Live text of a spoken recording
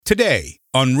today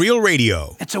on Real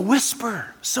Radio. It's a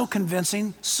whisper, so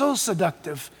convincing, so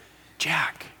seductive.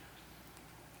 Jack,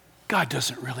 God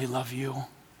doesn't really love you.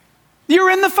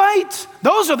 You're in the fight.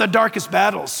 Those are the darkest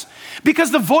battles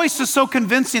because the voice is so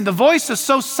convincing. The voice is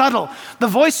so subtle. The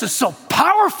voice is so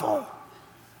powerful.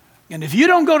 And if you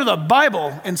don't go to the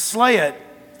Bible and slay it,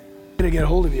 it's going to get a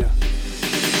hold of you.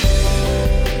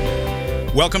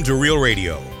 Welcome to Real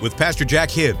Radio with Pastor Jack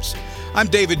Hibbs. I'm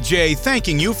David J.,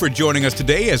 thanking you for joining us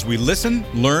today as we listen,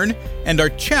 learn, and are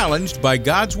challenged by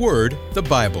God's Word, the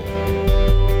Bible.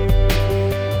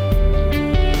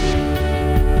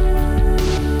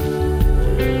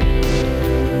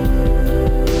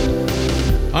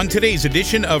 On today's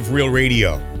edition of Real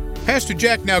Radio, Pastor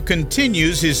Jack now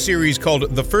continues his series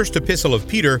called The First Epistle of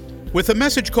Peter with a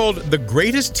message called The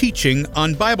Greatest Teaching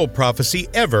on Bible Prophecy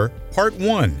Ever, Part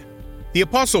 1. The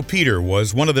Apostle Peter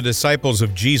was one of the disciples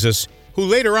of Jesus who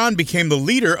later on became the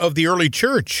leader of the early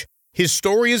church. His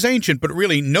story is ancient, but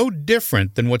really no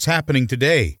different than what's happening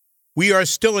today. We are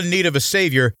still in need of a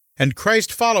Savior, and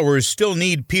Christ followers still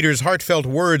need Peter's heartfelt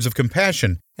words of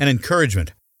compassion and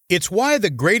encouragement. It's why the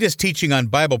greatest teaching on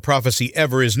Bible prophecy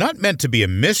ever is not meant to be a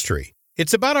mystery.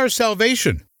 It's about our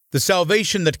salvation, the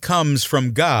salvation that comes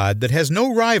from God that has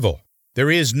no rival.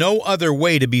 There is no other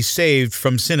way to be saved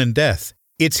from sin and death.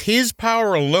 It's His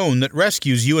power alone that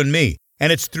rescues you and me,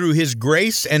 and it's through His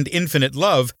grace and infinite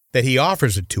love that He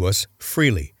offers it to us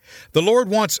freely. The Lord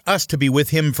wants us to be with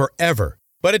Him forever,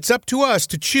 but it's up to us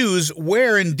to choose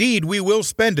where indeed we will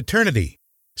spend eternity.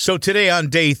 So today on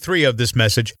day 3 of this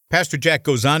message, Pastor Jack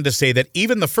goes on to say that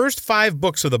even the first 5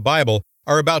 books of the Bible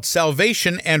are about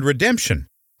salvation and redemption.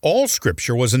 All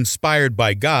Scripture was inspired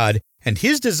by God, and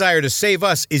His desire to save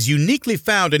us is uniquely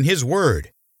found in His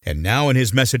Word. And now in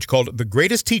his message called The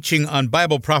Greatest Teaching on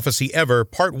Bible Prophecy Ever,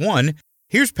 Part 1,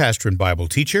 here's pastor and Bible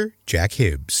teacher Jack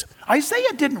Hibbs.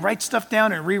 Isaiah didn't write stuff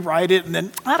down and rewrite it and then,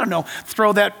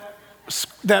 throw that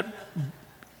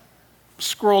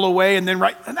scroll away and then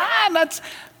write.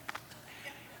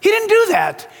 He didn't do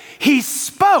that. He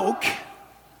spoke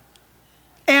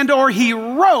or he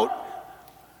wrote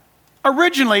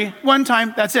originally one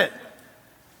time, that's it.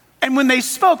 And when they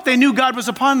spoke, they knew God was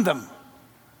upon them.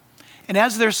 And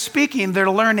as they're speaking,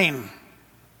 they're learning.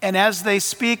 And as they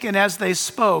speak and as they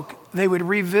spoke, they would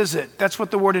revisit. That's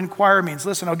what the word inquire means.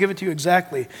 Listen, I'll give it to you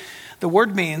exactly. The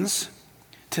word means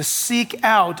to seek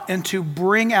out and to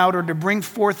bring out or to bring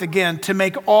forth again, to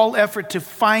make all effort to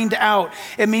find out.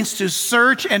 It means to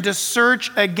search and to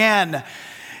search again.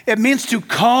 It means to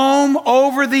comb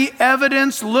over the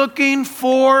evidence looking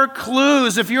for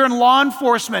clues. If you're in law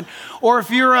enforcement or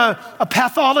if you're a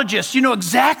pathologist, you know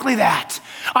exactly that.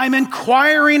 I'm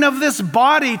inquiring of this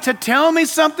body to tell me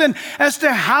something as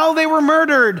to how they were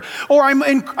murdered. Or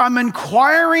I'm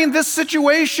inquiring this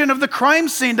situation of the crime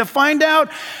scene to find out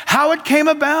how it came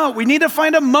about. We need to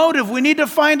find a motive. We need to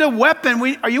find a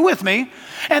weapon. Are you with me?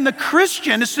 And the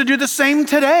Christian is to do the same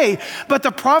today. But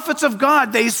the prophets of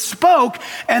God, they spoke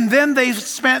and then they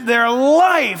spent their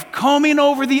life combing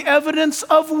over the evidence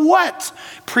of what?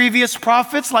 Previous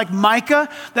prophets like Micah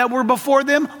that were before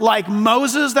them, like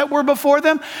Moses that were before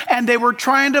them, and they were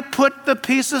trying to put the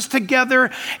pieces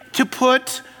together to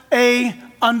put a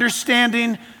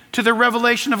understanding to the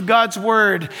revelation of God's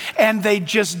word. And they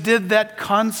just did that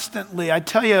constantly. I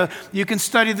tell you, you can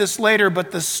study this later,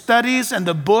 but the studies and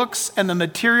the books and the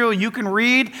material you can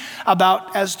read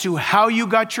about as to how you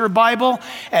got your Bible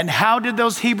and how did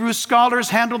those Hebrew scholars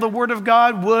handle the word of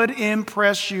God would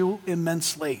impress you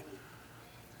immensely.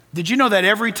 Did you know that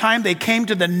every time they came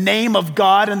to the name of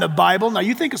God in the Bible, now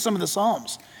you think of some of the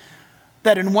Psalms,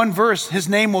 that in one verse, his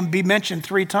name will be mentioned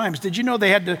 3 times. Did you know they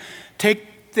had to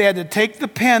take the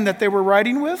pen that they were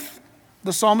writing with,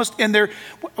 the psalmist, and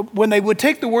when they would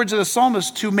take the words of the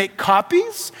psalmist to make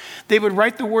copies, they would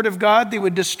write the word of God, they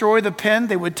would destroy the pen,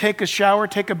 they would take a shower,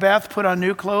 take a bath, put on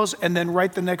new clothes, and then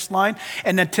write the next line.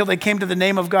 And until they came to the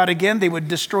name of God again, they would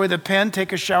destroy the pen,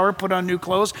 take a shower, put on new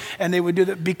clothes, and they would do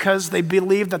that because they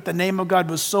believed that the name of God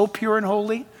was so pure and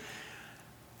holy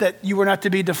that you were not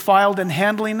to be defiled in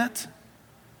handling it.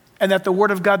 And that the word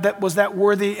of God that was that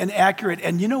worthy and accurate.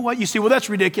 And you know what? You say, well,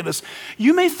 that's ridiculous.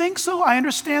 You may think so. I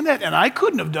understand that. And I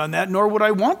couldn't have done that, nor would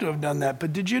I want to have done that.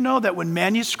 But did you know that when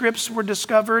manuscripts were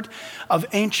discovered of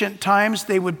ancient times,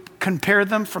 they would compare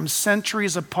them from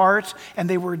centuries apart, and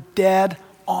they were dead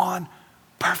on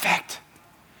perfect.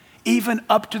 Even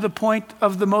up to the point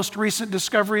of the most recent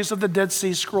discoveries of the Dead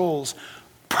Sea Scrolls.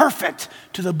 Perfect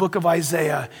to the book of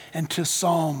Isaiah and to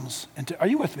Psalms. And are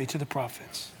you with me? To the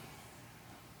prophets.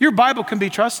 Your Bible can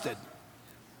be trusted.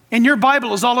 And your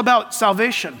Bible is all about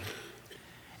salvation.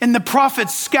 And the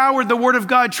prophets scoured the Word of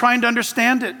God trying to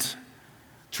understand it.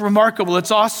 It's remarkable.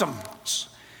 It's awesome.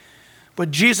 What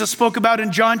Jesus spoke about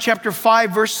in John chapter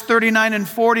 5, verse 39 and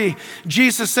 40.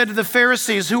 Jesus said to the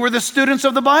Pharisees, who were the students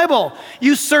of the Bible,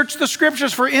 you search the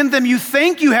scriptures, for in them you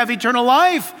think you have eternal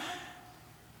life.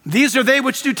 These are they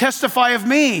which do testify of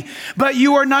me, but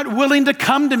you are not willing to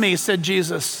come to me, said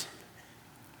Jesus.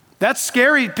 That's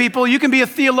scary, people. You can be a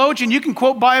theologian. You can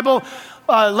quote Bible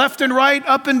left and right,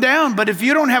 up and down. But if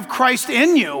you don't have Christ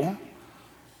in you,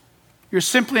 you're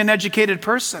simply an educated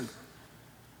person.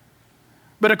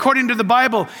 But according to the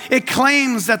Bible, it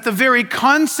claims that the very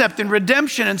concept in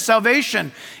redemption and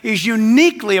salvation is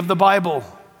uniquely of the Bible.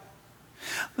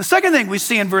 The second thing we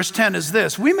see in verse 10 is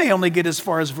this. We may only get as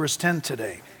far as verse 10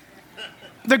 today.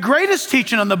 The greatest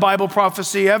teaching on the Bible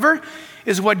prophecy ever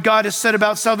is what God has said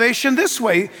about salvation this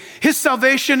way. His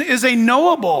salvation is a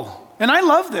knowable. And I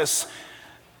love this.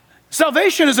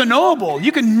 Salvation is a knowable.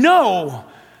 You can know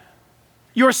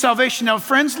your salvation. Now,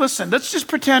 friends, listen, let's just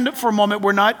pretend for a moment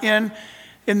we're not in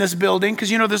this building, because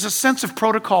there's a sense of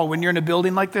protocol when you're in a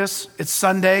building like this. It's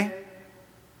Sunday.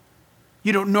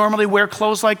 You don't normally wear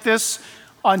clothes like this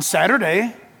on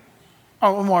Saturday.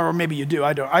 Oh, or maybe you do.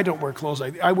 I don't wear clothes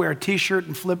like that. I wear a t-shirt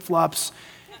and flip-flops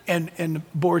and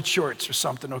board shorts or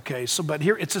something, okay? But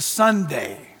here, it's a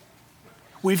Sunday.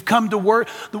 We've come to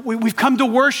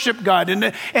worship God.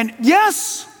 And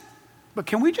yes, but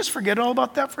can we just forget all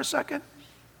about that for a second?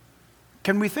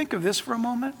 Can we think of this for a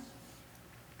moment?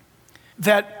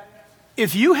 That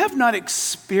if you have not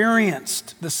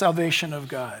experienced the salvation of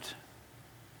God,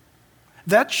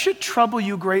 that should trouble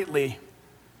you greatly.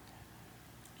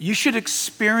 You should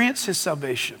experience his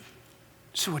salvation.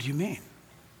 So what do you mean?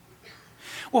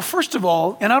 Well, first of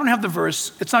all, and I don't have the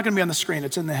verse, it's not going to be on the screen,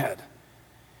 it's in the head.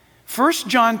 1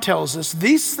 John tells us,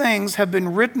 these things have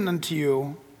been written unto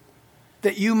you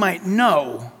that you might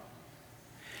know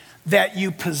that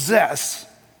you possess,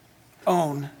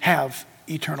 have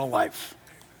eternal life.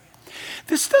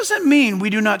 This doesn't mean we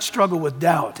do not struggle with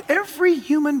doubt. Every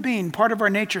human being, part of our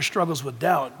nature, struggles with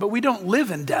doubt, but we don't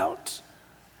live in doubt.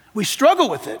 We struggle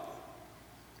with it.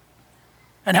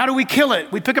 And how do we kill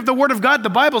it? We pick up the Word of God. The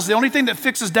Bible's the only thing that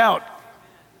fixes doubt.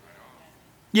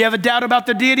 You have a doubt about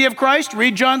the deity of Christ?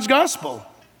 Read John's Gospel.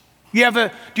 Do you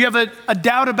have a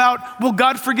doubt about, will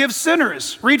God forgive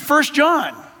sinners? Read 1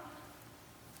 John.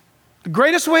 The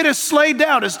greatest way to slay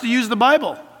doubt is to use the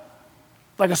Bible.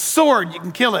 Like a sword, you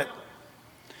can kill it.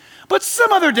 But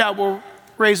some other doubt will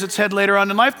raise its head later on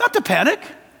in life. Not to panic.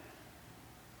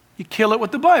 You kill it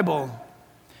with the Bible.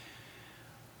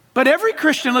 But every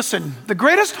Christian, listen, the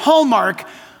greatest hallmark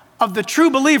of the true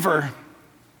believer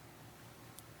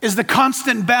is the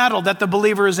constant battle that the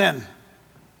believer is in.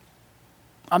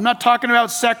 I'm not talking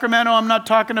about Sacramento. I'm not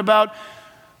talking about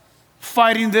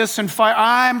fighting this and fight.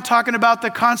 I'm talking about the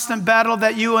constant battle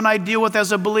that you and I deal with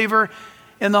as a believer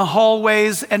in the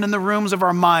hallways and in the rooms of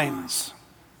our minds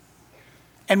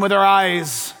and with our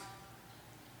eyes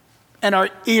and our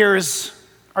ears.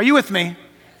 Are you with me?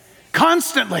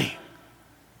 Constantly.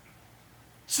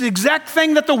 It's the exact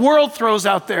thing that the world throws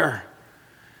out there.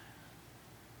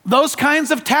 Those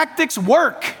kinds of tactics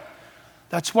work.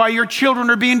 That's why your children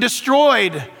are being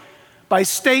destroyed by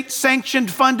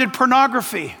state-sanctioned funded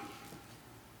pornography.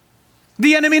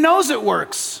 The enemy knows it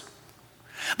works.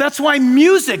 That's why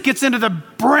music gets into the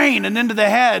brain and into the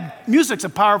head. Music's a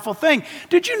powerful thing.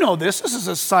 Did you know this? This is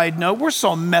a side note. We're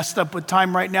so messed up with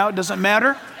time right now, it doesn't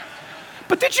matter.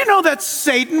 But did you know that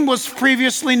Satan was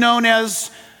previously known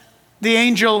as the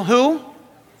angel who?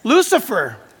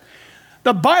 Lucifer.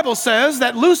 The Bible says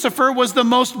that Lucifer was the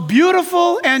most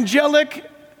beautiful angelic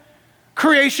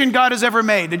creation God has ever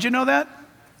made. Did you know that?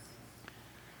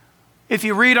 If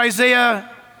you read Isaiah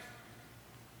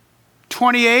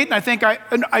 28,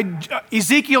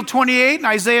 Ezekiel 28 and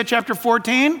Isaiah chapter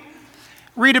 14,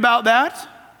 read about that.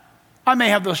 I may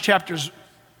have those chapters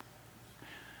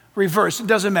reversed. It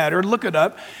doesn't matter. Look it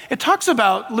up. It talks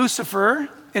about Lucifer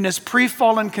in his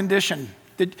pre-fallen condition.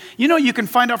 You can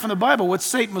find out from the Bible what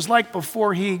Satan was like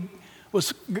before he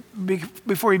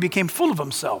became full of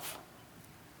himself.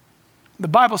 The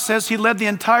Bible says he led the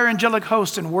entire angelic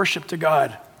host in worship to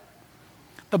God.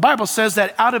 The Bible says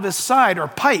that out of his side are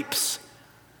pipes,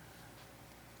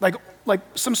 like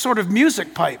some sort of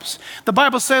music pipes. The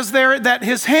Bible says there that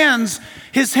his hands,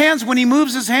 when he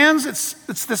moves his hands,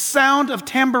 it's the sound of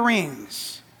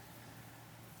tambourines.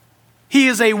 He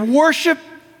is a worship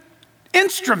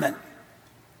instrument.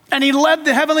 And he led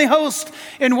the heavenly host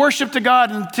in worship to God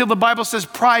until the Bible says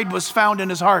pride was found in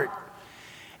his heart.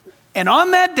 And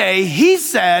on that day, he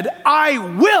said, I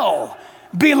will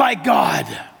be like God.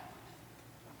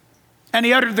 And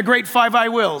he uttered the great 5 I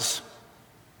wills.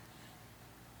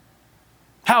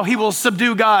 How he will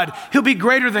subdue God. He'll be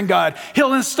greater than God.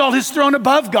 He'll install his throne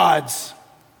above God's.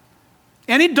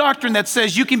 Any doctrine that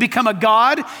says you can become a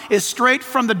God is straight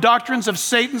from the doctrines of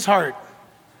Satan's heart.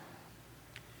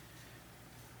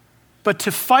 But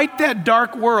to fight that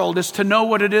dark world is to know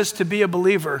what it is to be a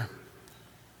believer.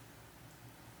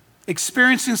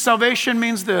 Experiencing salvation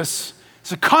means this.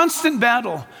 It's a constant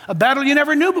battle, a battle you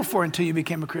never knew before until you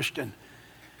became a Christian.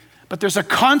 But there's a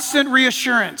constant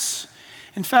reassurance.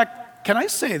 In fact, can I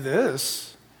say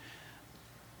this?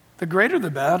 The greater the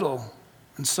battle,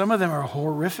 and some of them are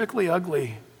horrifically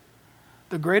ugly,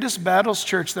 the greatest battles,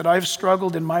 church, that I've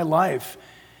struggled in my life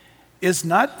is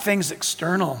not things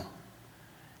external.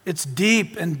 It's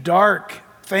deep and dark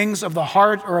things of the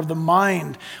heart or of the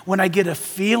mind. When I get a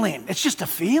feeling, it's just a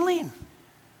feeling.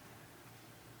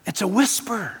 It's a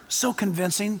whisper, so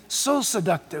convincing, so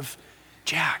seductive.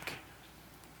 Jack,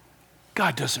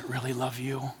 God doesn't really love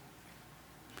you.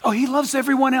 Oh, he loves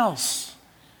everyone else,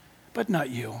 but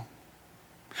not you.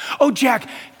 Oh, Jack,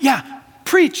 yeah,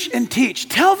 preach and teach.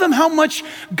 Tell them how much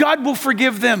God will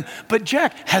forgive them. But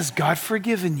Jack, has God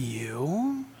forgiven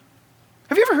you?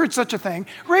 Have you ever heard such a thing?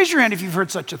 Raise your hand if you've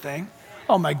heard such a thing.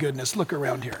 Oh my goodness, look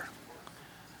around here.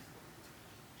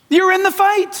 You're in the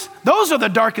fight. Those are the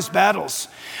darkest battles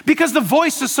because the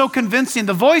voice is so convincing.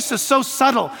 The voice is so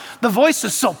subtle. The voice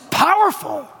is so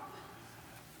powerful.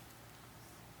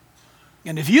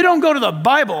 And if you don't go to the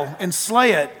Bible and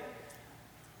slay it,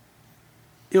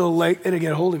 it'll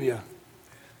get a hold of you.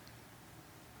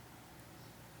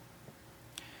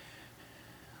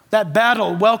 That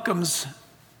battle welcomes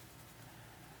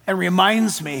and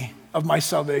reminds me of my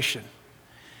salvation.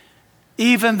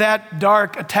 Even that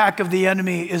dark attack of the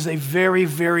enemy is a very,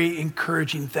 very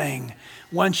encouraging thing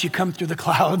once you come through the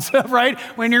clouds, right?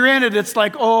 When you're in it, it's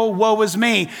like, oh, woe is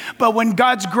me. But when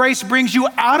God's grace brings you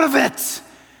out of it,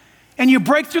 and you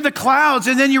break through the clouds,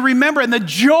 and then you remember, and the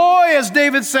joy, as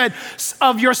David said,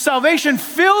 of your salvation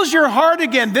fills your heart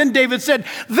again. Then David said,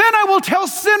 then I will tell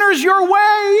sinners your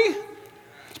way.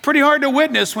 It's pretty hard to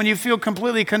witness when you feel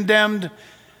completely condemned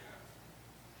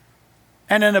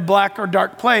and in a black or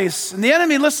dark place. And the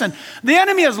enemy, listen, the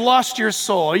enemy has lost your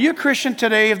soul. Are you a Christian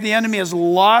today if the enemy has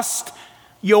lost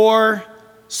your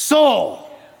soul?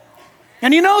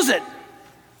 And he knows it.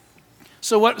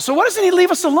 So why doesn't he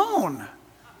leave us alone?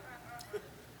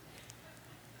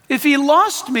 If he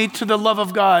lost me to the love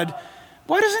of God,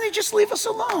 why doesn't he just leave us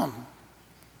alone?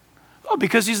 Oh,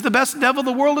 because he's the best devil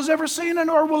the world has ever seen and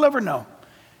or will ever know.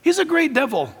 He's a great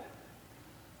devil.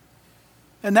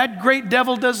 And that great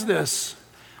devil does this.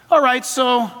 All right,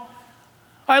 so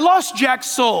I lost Jack's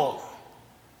soul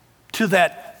to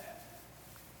that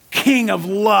King of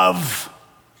love,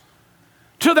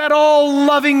 to that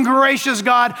all-loving, gracious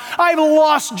God. I've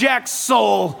lost Jack's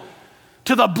soul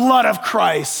to the blood of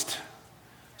Christ.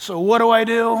 So what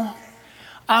do?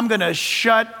 I'm going to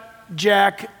shut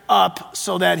Jack up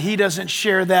so that he doesn't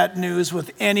share that news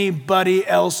with anybody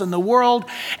else in the world.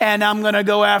 And I'm going to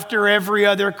go after every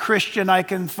other Christian I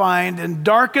can find and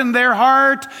darken their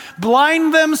heart,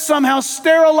 blind them, somehow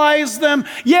sterilize them.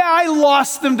 Yeah, I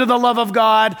lost them to the love of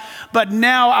God, but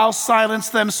now I'll silence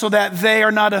them so that they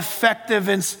are not effective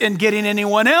in getting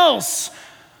anyone else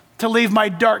to leave my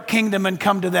dark kingdom and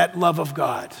come to that love of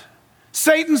God.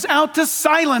 Satan's out to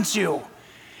silence you.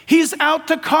 He's out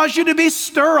to cause you to be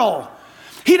sterile.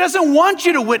 He doesn't want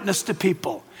you to witness to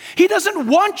people. He doesn't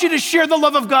want you to share the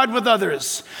love of God with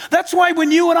others. That's why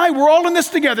when you and I, we're all in this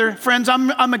together, friends,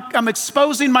 I'm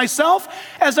exposing myself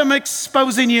as I'm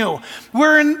exposing you.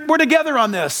 We're together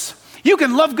on this. You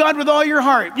can love God with all your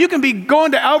heart. You can be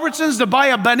going to Albertsons to buy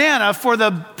a banana for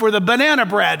the banana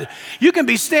bread. You can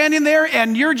be standing there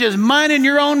and you're just minding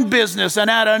your own business, and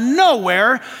out of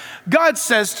nowhere, God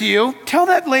says to you, tell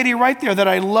that lady right there that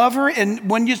I love her, and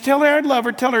when you tell her I love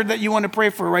her, tell her that you want to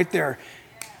pray for her right there.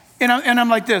 And I'm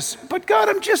like this, but God,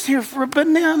 I'm just here for a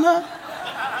banana.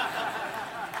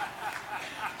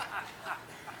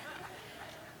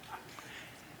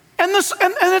 and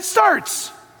it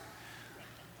starts.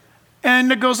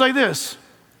 And it goes like this.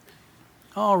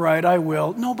 All right, I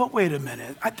will. No, but wait a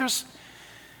minute. I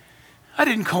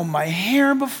didn't comb my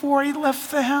hair before I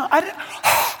left the house.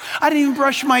 I didn't even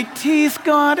brush my teeth,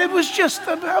 God. I was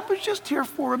just here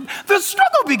for him. The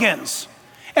struggle begins.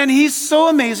 And he's so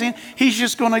amazing. He's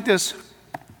just going like this.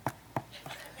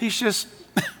 He's just,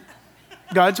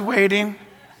 God's waiting.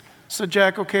 So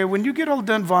Jack, okay, when you get all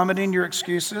done vomiting your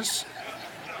excuses,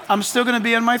 I'm still going to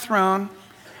be on my throne.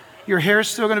 Your hair's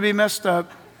still going to be messed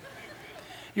up.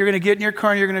 You're going to get in your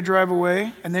car and you're going to drive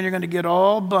away. And then you're going to get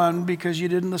all bummed because you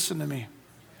didn't listen to me.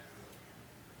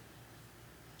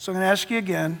 So I'm going to ask you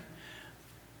again.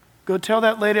 Go tell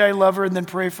that lady I love her and then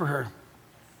pray for her.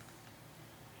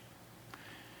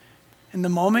 And the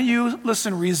moment you,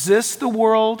 listen, resist the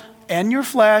world and your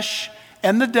flesh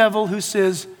and the devil who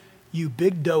says, you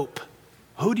big dope.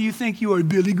 Who do you think you are,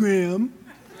 Billy Graham?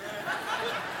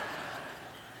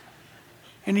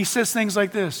 And he says things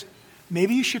like this.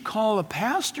 Maybe you should call a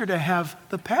pastor to have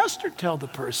the pastor tell the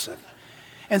person.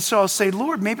 And so I'll say,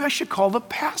 Lord, maybe I should call the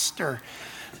pastor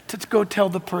to go tell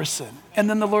the person. And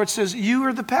then the Lord says, you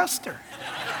are the pastor.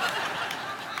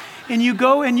 And you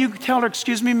go and you tell her,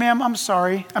 excuse me, ma'am, I'm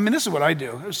sorry. I mean, this is what I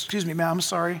do. Excuse me, ma'am, I'm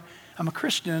sorry. I'm a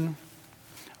Christian.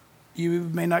 You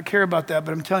may not care about that,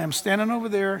 but I'm telling you, I'm standing over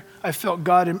there. I felt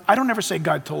God. I don't ever say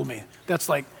God told me. That's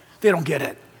like, they don't get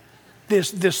it.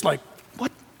 This like,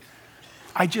 what?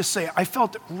 I just say, I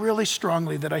felt really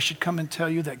strongly that I should come and tell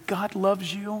you that God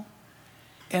loves you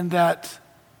and that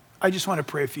I just want to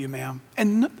pray for you, ma'am.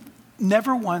 And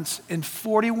never once in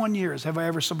 41 years have I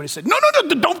ever somebody said, no,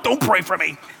 don't pray for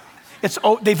me.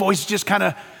 They've always just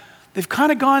they've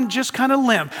gone just kind of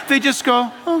limp. They just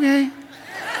go, okay.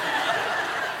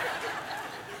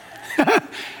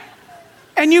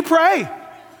 And you pray.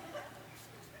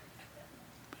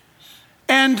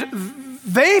 And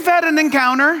they've had an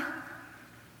encounter.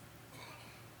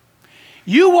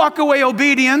 You walk away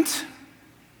obedient,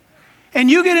 and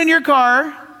you get in your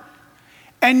car,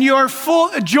 and you're full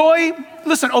of joy.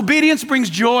 Listen, obedience brings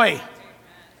joy.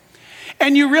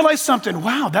 And you realize something,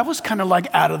 wow, that was kind of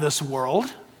like out of this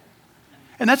world.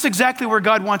 And that's exactly where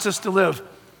God wants us to live.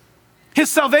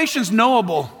 His salvation's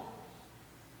knowable.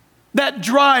 That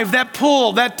drive, that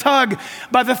pull, that tug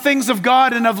by the things of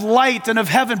God and of light and of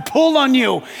heaven pull on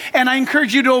you. And I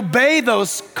encourage you to obey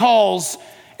those calls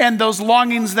and those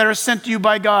longings that are sent to you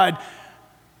by God.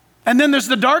 And then there's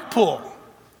the dark pull.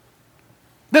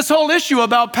 This whole issue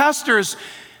about pastors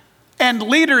and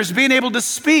leaders being able to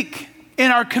speak in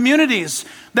our communities,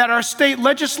 that our state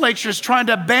legislature's trying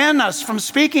to ban us from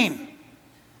speaking.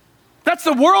 That's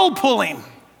the world pulling.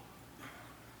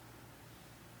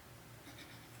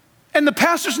 And the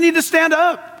pastors need to stand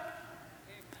up.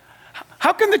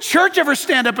 How can the church ever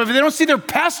stand up if they don't see their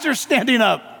pastor standing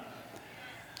up?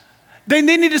 They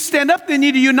need to stand up, they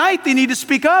need to unite, they need to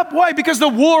speak up. Why? Because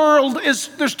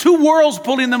there's two worlds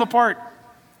pulling them apart.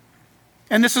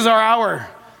 And this is our hour.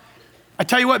 I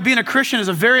tell you what, being a Christian is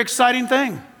a very exciting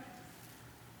thing.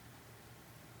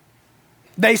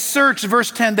 They searched, verse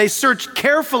 10, they searched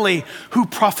carefully who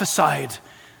prophesied.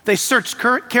 They searched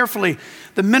carefully.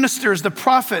 The ministers, the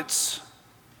prophets.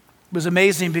 It was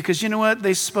amazing because you know what?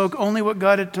 They spoke only what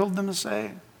God had told them to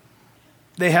say.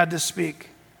 They had to speak.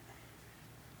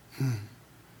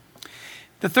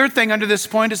 The third thing under this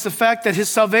point is the fact that his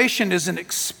salvation is an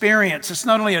experience. It's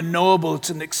not only a knowable, it's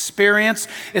an experience.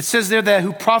 It says there that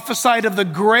who prophesied of the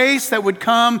grace that would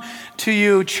come to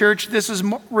you, church. This is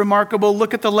remarkable.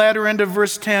 Look at the latter end of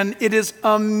verse 10. It is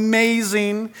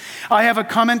amazing. I have a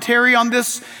commentary on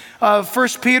this 1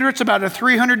 Peter. It's about a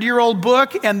 300-year-old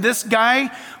book, and this guy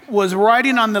was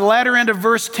writing on the latter end of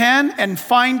verse 10 and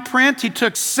fine print. He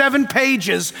took 7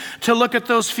 pages to look at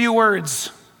those few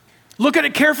words. Look at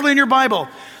it carefully in your Bible.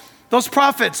 Those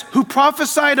prophets who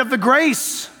prophesied of the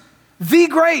grace,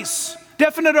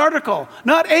 definite article,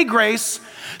 not a grace,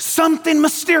 something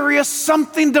mysterious,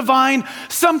 something divine,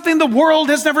 something the world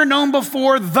has never known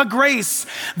before, the grace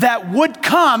that would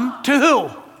come to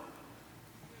who?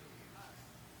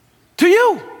 To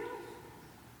you.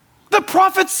 The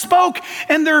prophets spoke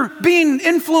and they're being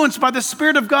influenced by the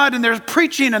Spirit of God and they're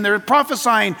preaching and they're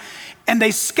prophesying and they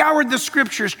scoured the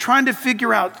scriptures trying to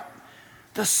figure out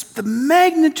the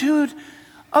magnitude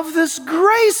of this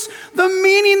grace, the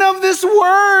meaning of this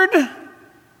word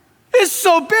is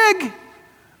so big.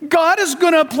 God is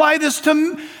going to apply this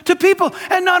to people,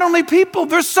 and not only people.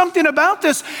 There's something about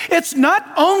this. It's not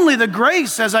only the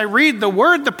grace, as I read the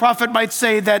word, the prophet might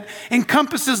say, that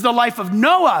encompasses the life of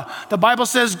Noah. The Bible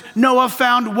says Noah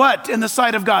found what in the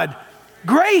sight of God?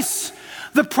 Grace.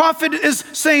 The prophet is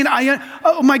saying,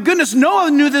 oh my goodness, Noah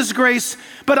knew this grace,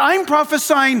 but I'm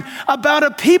prophesying about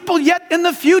a people yet in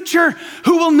the future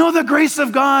who will know the grace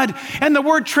of God. And the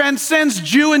word transcends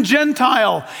Jew and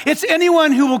Gentile. It's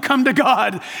anyone who will come to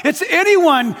God. It's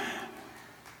anyone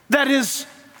that is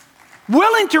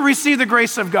willing to receive the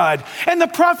grace of God. And the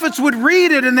prophets would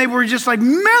read it and they were just like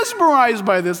mesmerized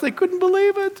by this. They couldn't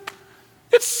believe it.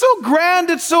 It's so grand.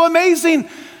 It's so amazing.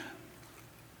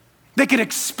 They could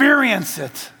experience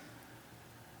it.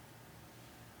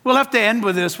 We'll have to end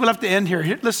with this. We'll have to end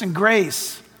here. Listen,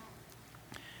 grace.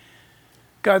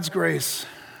 God's grace.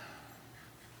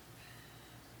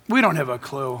 We don't have a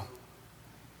clue.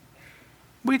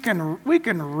 We can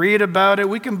read about it.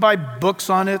 We can buy books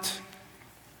on it.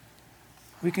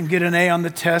 We can get an A on the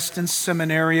test in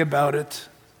seminary about it.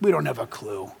 We don't have a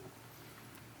clue.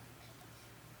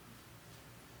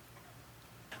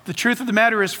 The truth of the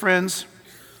matter is, friends,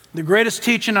 the greatest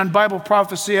teaching on Bible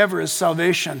prophecy ever is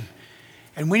salvation.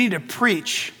 And we need to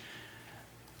preach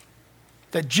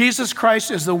that Jesus Christ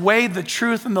is the way, the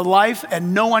truth, and the life,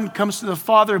 and no one comes to the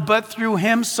Father but through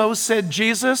him. So said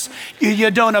Jesus.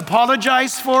 You don't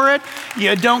apologize for it.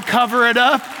 You don't cover it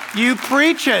up. You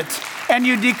preach it and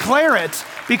you declare it.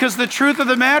 Because the truth of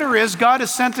the matter is, God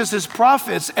has sent us his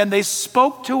prophets, and they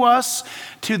spoke to us,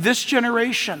 to this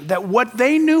generation, that what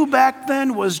they knew back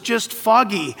then was just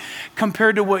foggy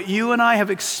compared to what you and I have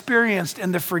experienced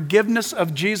in the forgiveness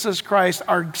of Jesus Christ.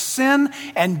 Our sin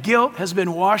and guilt has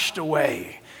been washed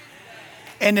away.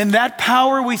 And in that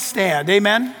power we stand.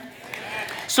 Amen?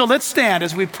 So let's stand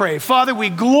as we pray. Father, we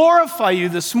glorify you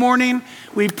this morning.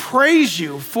 We praise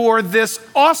you for this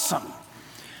awesome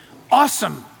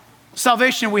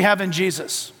salvation we have in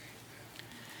Jesus.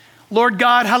 Lord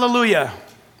God, hallelujah,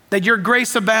 that your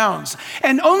grace abounds.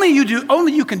 And only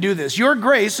you can do this. Your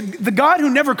grace, the God who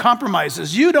never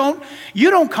compromises. You don't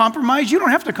compromise. You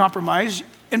don't have to compromise.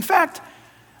 In fact,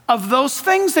 of those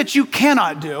things that you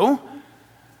cannot do,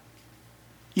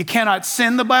 you cannot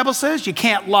sin, the Bible says. You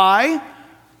can't lie.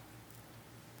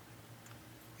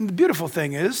 And the beautiful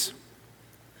thing is,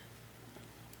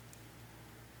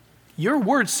 your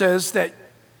word says that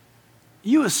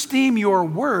you esteem your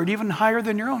word even higher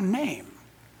than your own name.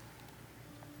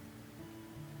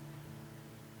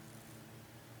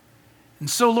 And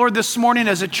so, Lord, this morning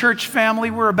as a church family,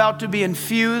 we're about to be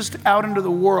infused out into the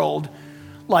world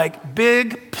like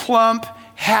big, plump,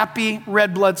 happy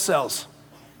red blood cells,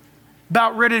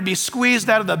 about ready to be squeezed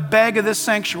out of the bag of this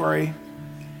sanctuary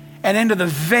and into the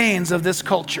veins of this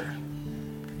culture.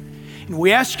 And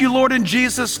we ask you, Lord, in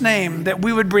Jesus' name, that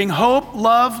we would bring hope,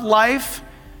 love, life,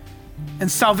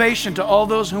 and salvation to all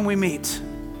those whom we meet.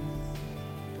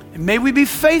 And may we be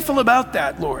faithful about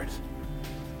that, Lord,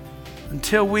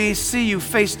 until we see you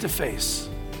face to face.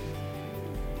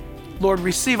 Lord,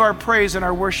 receive our praise and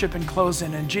our worship in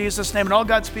closing. In Jesus' name, and all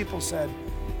God's people said,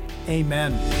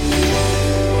 amen.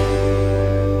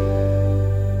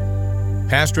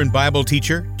 Pastor and Bible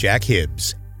teacher Jack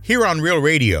Hibbs, here on Real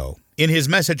Radio, in his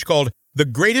message called The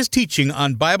Greatest Teaching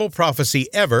on Bible Prophecy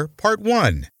Ever, Part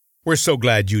 1. We're so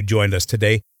glad you joined us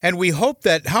today, and we hope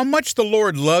that how much the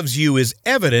Lord loves you is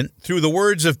evident through the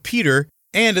words of Peter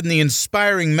and in the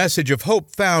inspiring message of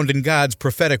hope found in God's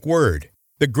prophetic word.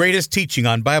 The Greatest Teaching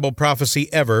on Bible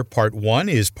Prophecy Ever, Part 1,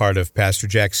 is part of Pastor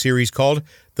Jack's series called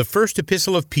The First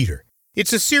Epistle of Peter.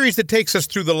 It's a series that takes us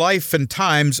through the life and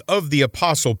times of the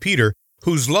Apostle Peter,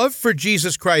 whose love for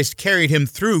Jesus Christ carried him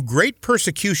through great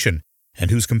persecution,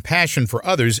 and whose compassion for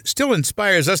others still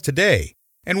inspires us today.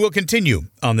 And we'll continue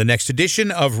on the next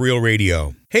edition of Real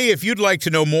Radio. Hey, if you'd like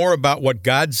to know more about what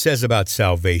God says about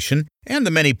salvation and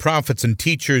the many prophets and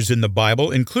teachers in the Bible,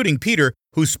 including Peter,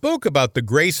 who spoke about the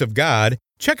grace of God,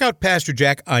 check out Pastor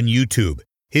Jack on YouTube.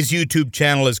 His YouTube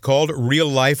channel is called Real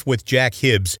Life with Jack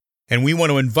Hibbs, and we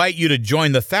want to invite you to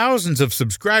join the thousands of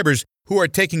subscribers who are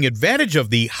taking advantage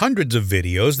of the hundreds of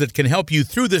videos that can help you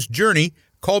through this journey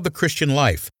called the Christian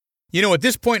life. You know, at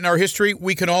this point in our history,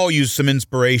 we can all use some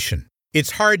inspiration.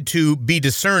 It's hard to be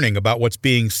discerning about what's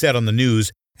being said on the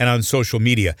news and on social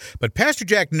media, but Pastor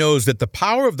Jack knows that the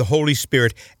power of the Holy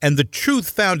Spirit and the truth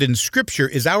found in Scripture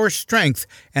is our strength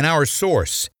and our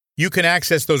source. You can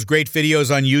access those great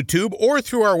videos on YouTube or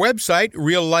through our website,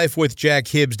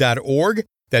 reallifewithjackhibbs.org.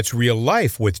 That's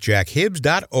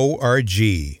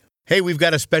reallifewithjackhibbs.org. Hey, we've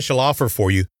got a special offer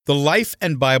for you. The Life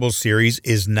and Bible series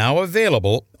is now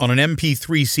available on an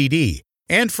MP3 CD.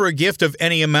 And for a gift of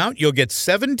any amount, you'll get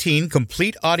 17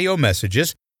 complete audio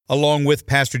messages, along with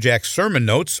Pastor Jack's sermon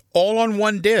notes, all on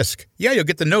one disc. Yeah, you'll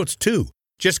get the notes too.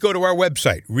 Just go to our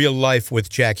website,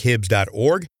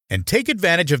 reallifewithjackhibbs.org, and take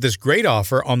advantage of this great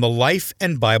offer on the Life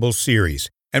and Bible series.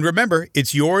 And remember,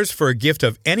 it's yours for a gift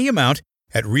of any amount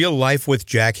at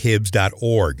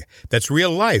reallifewithjackhibbs.org. That's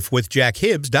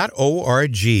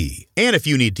reallifewithjackhibbs.org. And if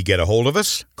you need to get a hold of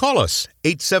us, call us,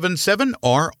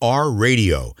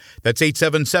 877-RR-RADIO. That's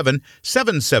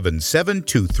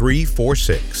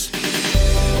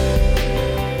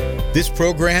 877-777-2346. This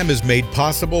program is made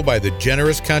possible by the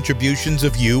generous contributions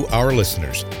of you, our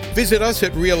listeners. Visit us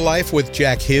at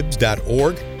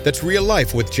reallifewithjackhibbs.org. That's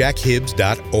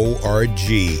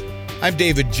reallifewithjackhibbs.org. I'm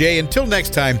David J. Until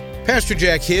next time, Pastor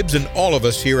Jack Hibbs and all of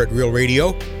us here at Real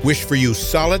Radio wish for you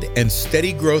solid and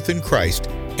steady growth in Christ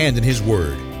and in His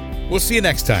Word. We'll see you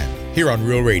next time here on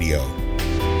Real Radio.